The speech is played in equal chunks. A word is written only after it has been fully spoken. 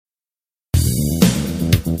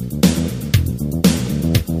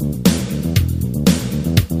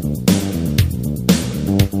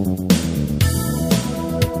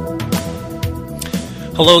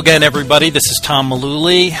Hello again, everybody. This is Tom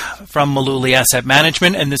Mullooly from Mullooly Asset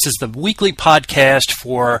Management, and this is the weekly podcast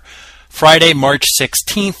for Friday, March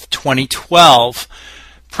 16th, 2012.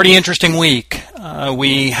 Pretty interesting week.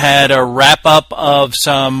 We had a wrap-up of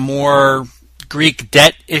some more Greek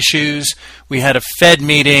debt issues. We had a Fed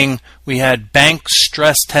meeting. We had bank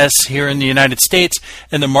stress tests here in the United States,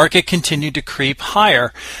 and the market continued to creep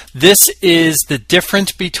higher. This is the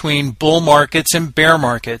difference between bull markets and bear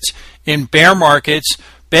markets. In bear markets,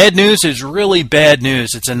 bad news is really bad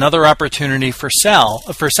news. It's another opportunity for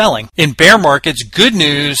selling. In bear markets, good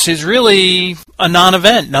news is really a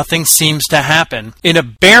non-event. Nothing seems to happen. In a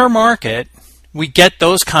bear market, we get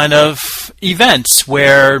those kind of events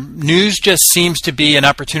where news just seems to be an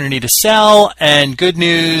opportunity to sell and good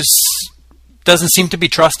news doesn't seem to be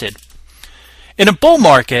trusted. In a bull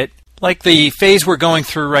market, like the phase we're going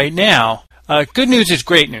through right now, good news is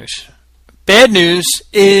great news. Bad news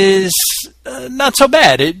is not so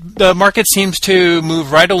bad. The market seems to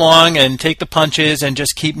move right along and take the punches and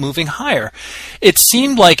just keep moving higher. It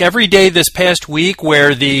seemed like every day this past week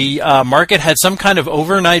where the market had some kind of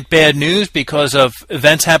overnight bad news because of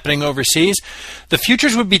events happening overseas, the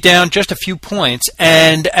futures would be down just a few points,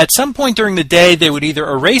 and at some point during the day they would either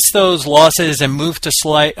erase those losses and move to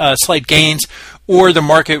slight gains, or the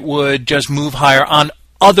market would just move higher on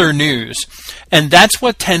other news. And that's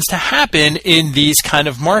what tends to happen in these kind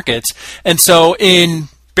of markets. And so in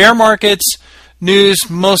bear markets, news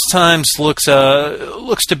most times looks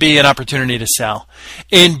to be an opportunity to sell.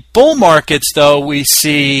 In bull markets, though, we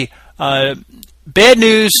see bad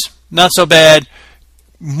news, not so bad.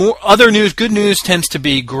 More other news, good news tends to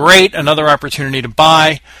be great, another opportunity to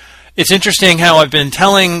buy. It's interesting how I've been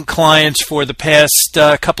telling clients for the past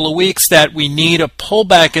couple of weeks that we need a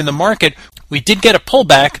pullback in the market. We did get a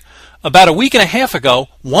pullback about a week and a half ago.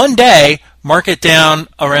 One day, market down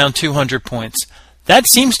around 200 points. That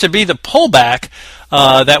seems to be the pullback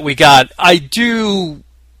that we got. I do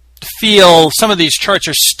feel some of these charts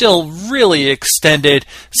are still really extended.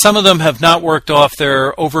 Some of them have not worked off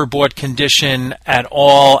their overbought condition at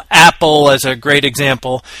all. Apple, as a great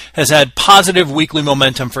example, has had positive weekly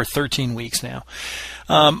momentum for 13 weeks now.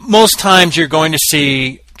 Most times you're going to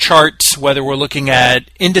see charts, whether we're looking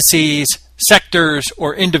at indices, sectors,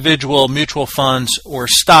 or individual mutual funds or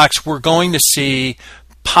stocks, we're going to see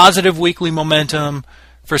positive weekly momentum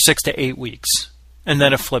for 6 to 8 weeks, and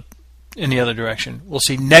then a flip in the other direction. We'll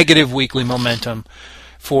see negative weekly momentum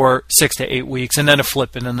for 6 to 8 weeks, and then a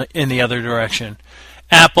flip in the other direction.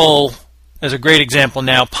 Apple, as a great example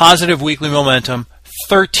now, positive weekly momentum,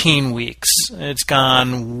 13 weeks. It's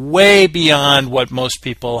gone way beyond what most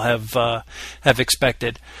people have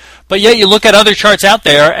expected. But yet you look at other charts out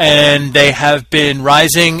there and they have been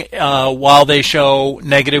rising while they show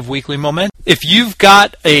negative weekly momentum. If you've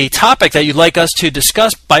got a topic that you'd like us to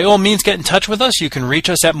discuss, by all means get in touch with us. You can reach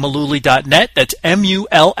us at mullooly.net. That's MULLOOLY,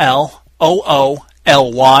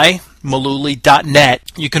 mullooly.net.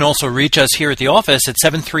 You can also reach us here at the office at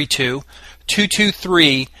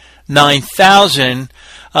 732-223-9000.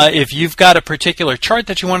 If you've got a particular chart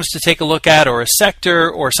that you want us to take a look at, or a sector,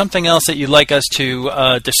 or something else that you'd like us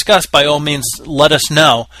to discuss, by all means, let us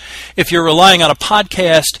know. If you're relying on a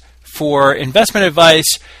podcast for investment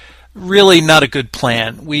advice, really not a good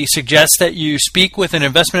plan. We suggest that you speak with an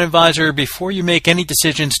investment advisor before you make any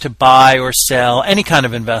decisions to buy or sell any kind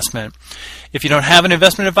of investment. If you don't have an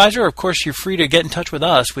investment advisor, of course, you're free to get in touch with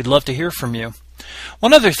us. We'd love to hear from you.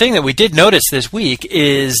 One other thing that we did notice this week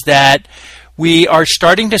is that we are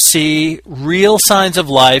starting to see real signs of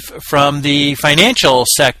life from the financial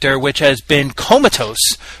sector, which has been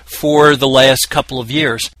comatose for the last couple of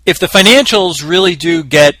years. If the financials really do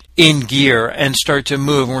get in gear and start to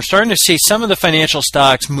move, and we're starting to see some of the financial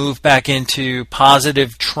stocks move back into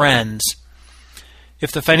positive trends,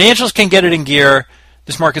 if the financials can get it in gear,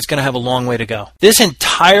 this market's going to have a long way to go. This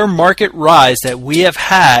entire market rise that we have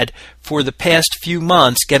had for the past few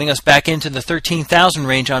months, getting us back into the 13,000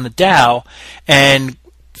 range on the Dow and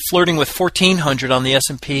flirting with 1,400 on the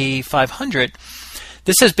S&P 500,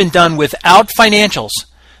 this has been done without financials.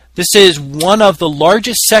 This is one of the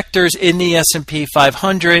largest sectors in the S&P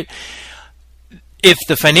 500. If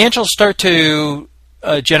the financials start to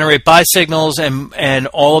generate buy signals and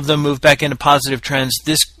all of them move back into positive trends,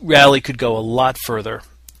 this rally could go a lot further.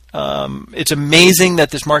 It's amazing that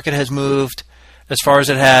this market has moved as far as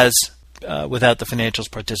it has without the financials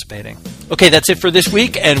participating. Okay, that's it for this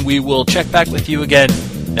week, and we will check back with you again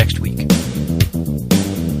next week.